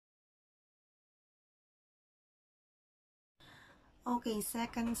Okay,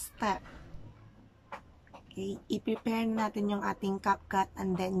 second step. Okay, i-prepare natin yung ating CapCut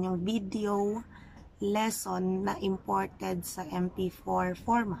and then yung video lesson na imported sa MP4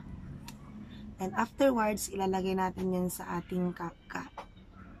 format. And afterwards, ilalagay natin yun sa ating CapCut.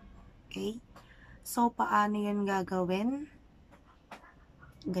 Okay? So, paano yun gagawin?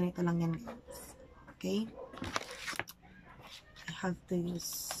 Ganito lang yan, guys. Okay? I have to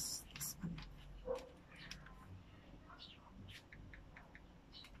use this one.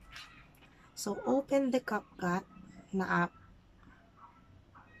 So, open the CapCut na app.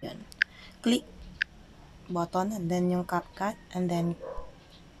 Yan. Click button and then yung CapCut and then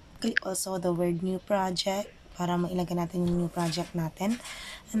click also the word new project para mailagay natin yung new project natin.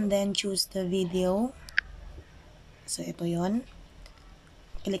 And then choose the video. So, ito yon.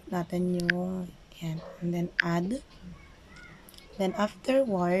 Click natin yung yan. And then add. Then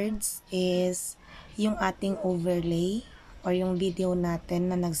afterwards is yung ating overlay or yung video natin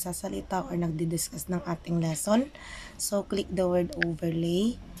na nagsasalita or nagdi-discuss ng ating lesson. So, click the word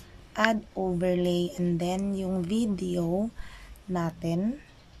overlay, add overlay, and then yung video natin.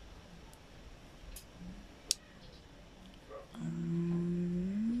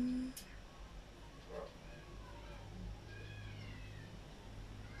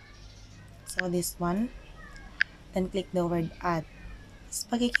 So, this one. Then, click the word add. So,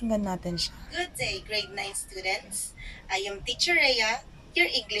 pakikinggan natin siya. Good day, grade 9 students. I am Teacher Rhea,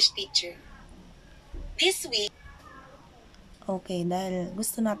 your English teacher. This week, Okay, dahil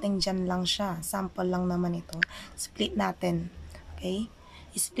gusto natin dyan lang siya. Sample lang naman ito. Split natin. Okay?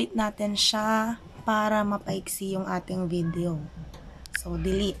 I-split natin siya para mapaiksi yung ating video. So,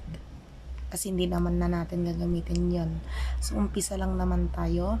 delete. Kasi hindi naman na natin gagamitin yon. So, umpisa lang naman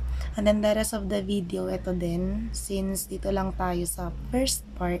tayo. And then, the rest of the video, ito din. Since dito lang tayo sa first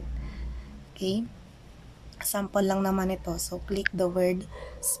part. Okay? Sample lang naman ito. So, click the word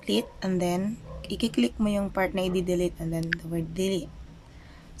split and then i-click mo yung part na i-delete and then the word delete.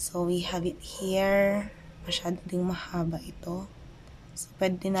 So, we have it here. Masyado ding mahaba ito. So,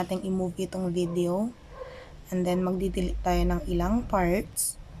 pwede natin i-move itong video. And then, magdi-delete tayo ng ilang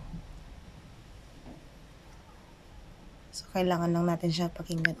parts. So, kailangan lang natin siya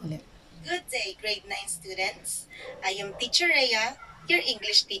pakinggan ulit. good day, grade 9 students. I am Teacher Rhea, your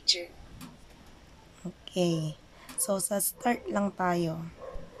English teacher. Okay. So, sa start lang tayo.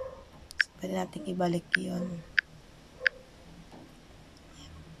 So, pwede natin ibalik yun.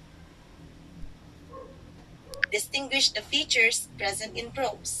 Distinguish the features present in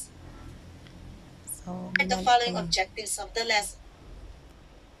prose. So, Are the following objectives of the lesson.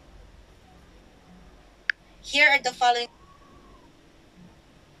 Here are the following.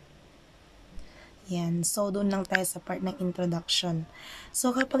 Yan. So, doon lang tayo sa part ng introduction.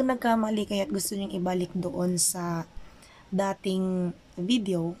 So, kapag nagkamali kayo at gusto nyo ibalik doon sa dating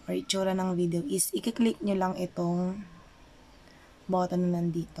video or itsura ng video is i-click nyo lang itong button na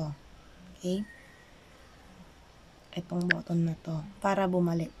nandito. Okay? Itong button na to para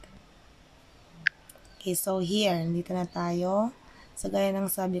bumalik. Okay, so here, nandito na tayo. So, gaya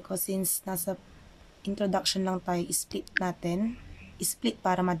ng sabi ko, since nasa introduction lang tayo, split natin. Split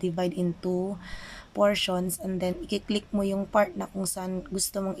para ma-divide into portions and then i-click mo yung part na kung saan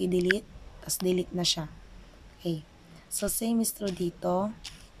gusto mong i-delete, tapos delete na siya. Okay. So, same is true dito.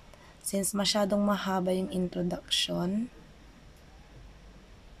 Since masyadong mahaba yung introduction,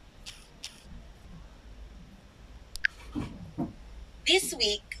 This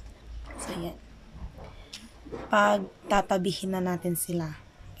week, so yan. Pag tatabihin na natin sila.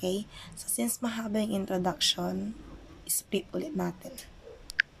 Okay? So, since mahaba yung introduction, split ulit natin.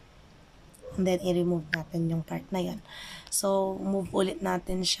 And then, i-remove natin yung part na yan. So, move ulit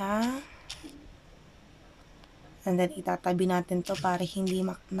natin siya. And then, itatabi natin to para hindi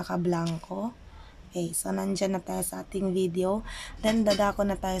nakablanko. Okay, so, nandyan na tayo sa ating video. Then, dadako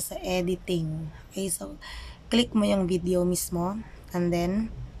na tayo sa editing. Okay, so, click mo yung video mismo. And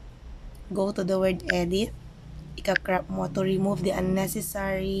then, go to the word edit. Ika-crop mo to remove the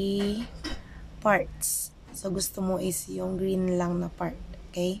unnecessary parts. So, gusto mo is yung green lang na part.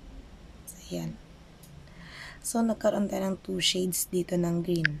 Okay? So, yan. So, nagkaroon tayo ng 2 shades dito ng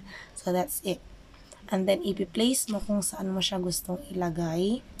green. So, that's it. And then, ipi-place mo kung saan mo siya gustong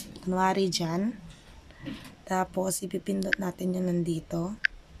ilagay. Kunwari dyan. Tapos, ipipindot natin yun nandito.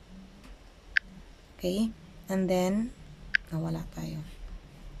 Okay? And then, nawala tayo.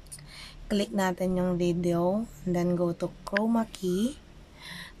 Click natin yung video. And then, go to chroma key.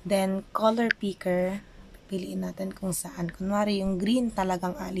 Then, color picker. Piliin natin kung saan. Kunwari, yung green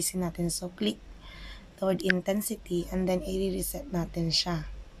talagang alisin natin. So, click the word intensity and then i-reset natin siya.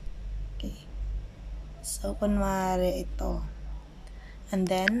 Okay. So, kunwari ito. And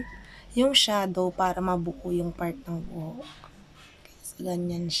then, yung shadow para mabuo yung part ng buhok. Okay, so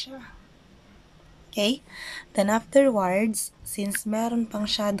ganyan siya. Okay? Then afterwards, since meron pang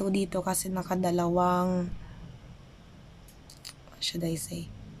shadow dito kasi nakadalawang, what should I say?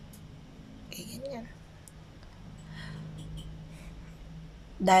 Okay, ganyan.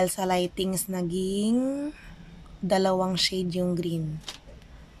 Dahil sa lightings, naging dalawang shade yung green.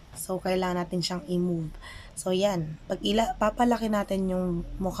 So, kailangan natin siyang i-move. So, yan. Pag papalaki natin yung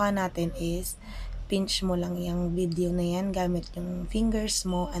mukha natin is, pinch mo lang yung video na yan gamit yung fingers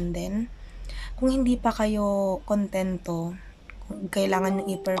mo. And then, kung hindi pa kayo kontento, kung kailangan yung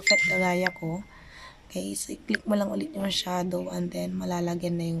i-perfect kagaya ko, okay, so i-click mo lang ulit yung shadow and then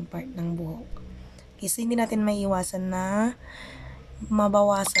malalagyan na yung part ng buhok. Okay, so hindi natin maiiwasan na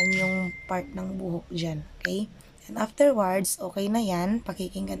mabawasan yung part ng buhok dyan. Okay? And afterwards, okay na yan.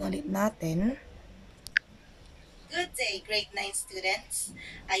 Pakikinggan ulit natin. Good day, grade 9 students.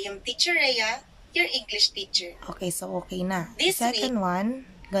 I am Teacher Rhea, your English teacher. Okay, so okay na. This Second one,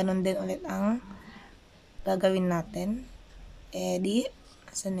 ganun din ulit ang gagawin natin. Edit.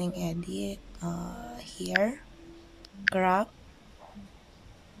 Saan na yung edit? Here. Crop.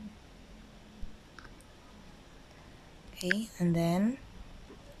 Okay, and then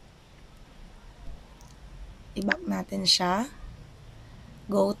i-back natin siya.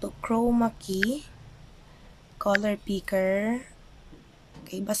 Go to chroma key. Color picker.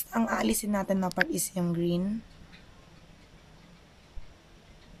 Okay, basta ang aalisin natin na part is yung green.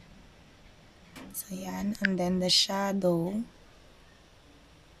 So, yan. And then the shadow.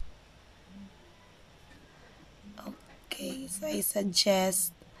 Okay, so I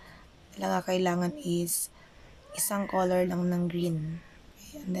suggest talaga kailangan is isang color lang ng green.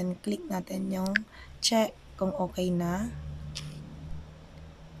 Okay, and then click natin yung check kung okay na.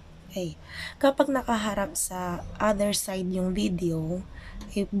 Okay. Kapag nakaharap sa other side yung video,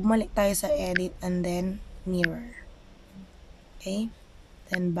 okay, bumalik tayo sa edit and then mirror. Okay?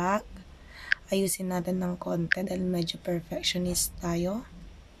 Then back. Ayusin natin ng konti dahil medyo perfectionist tayo.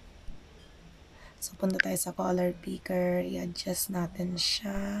 So, punta tayo sa color picker. I-adjust natin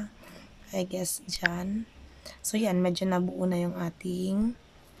siya. I guess dyan. So, yan. Medyo nabuo na yung ating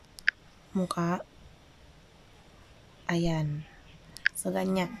mukha. Ayan. So,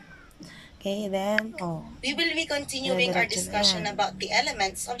 ganyan. Okay, then, we will be continuing our Dire-diretso na discussion yan. about the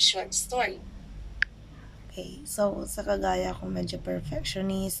elements of short story. Okay, so, sa kagaya kung medyo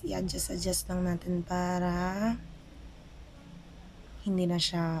perfectionist, i-adjust lang natin para hindi na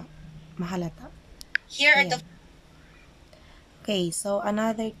siya mahalata. Here are the Ayan. Okay, so,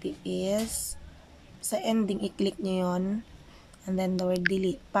 another tip is, sa ending, i-click nyo yon and then the word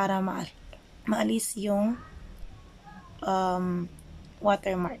delete para maalis yung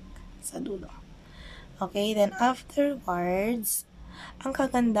watermark sa dulo. Okay, then afterwards, ang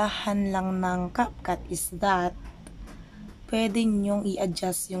kagandahan lang ng CapCut is that pwede nyong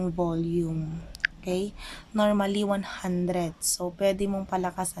i-adjust yung volume. Okay? Normally 100. So, pwede mong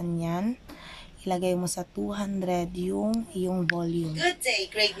palakasan yan. Ilagay mo sa 200 yung volume. Good day,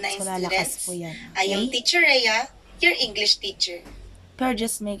 grade 9 So, lalakas students. po yan. I am Okay? Teacher Rhea, your English teacher. Pero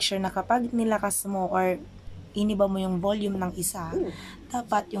just make sure na kapag nilakas mo or iniba mo yung volume ng isa,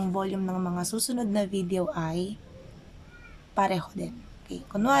 dapat yung volume ng mga susunod na video ay pareho din. Okay,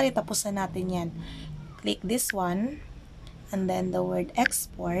 kunwari tapos na natin yan. Click this one, and then the word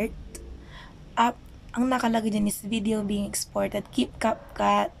export. Ang nakalagay dyan is video being exported. Keep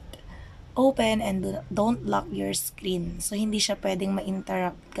CapCut open and don't lock your screen. So, hindi siya pwedeng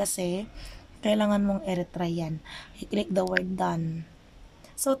ma-interrupt kasi kailangan mong i-retry yan. I-click the word done.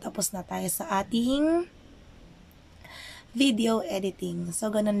 So, tapos na tayo sa ating video editing.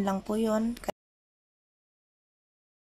 So, ganun lang po yun.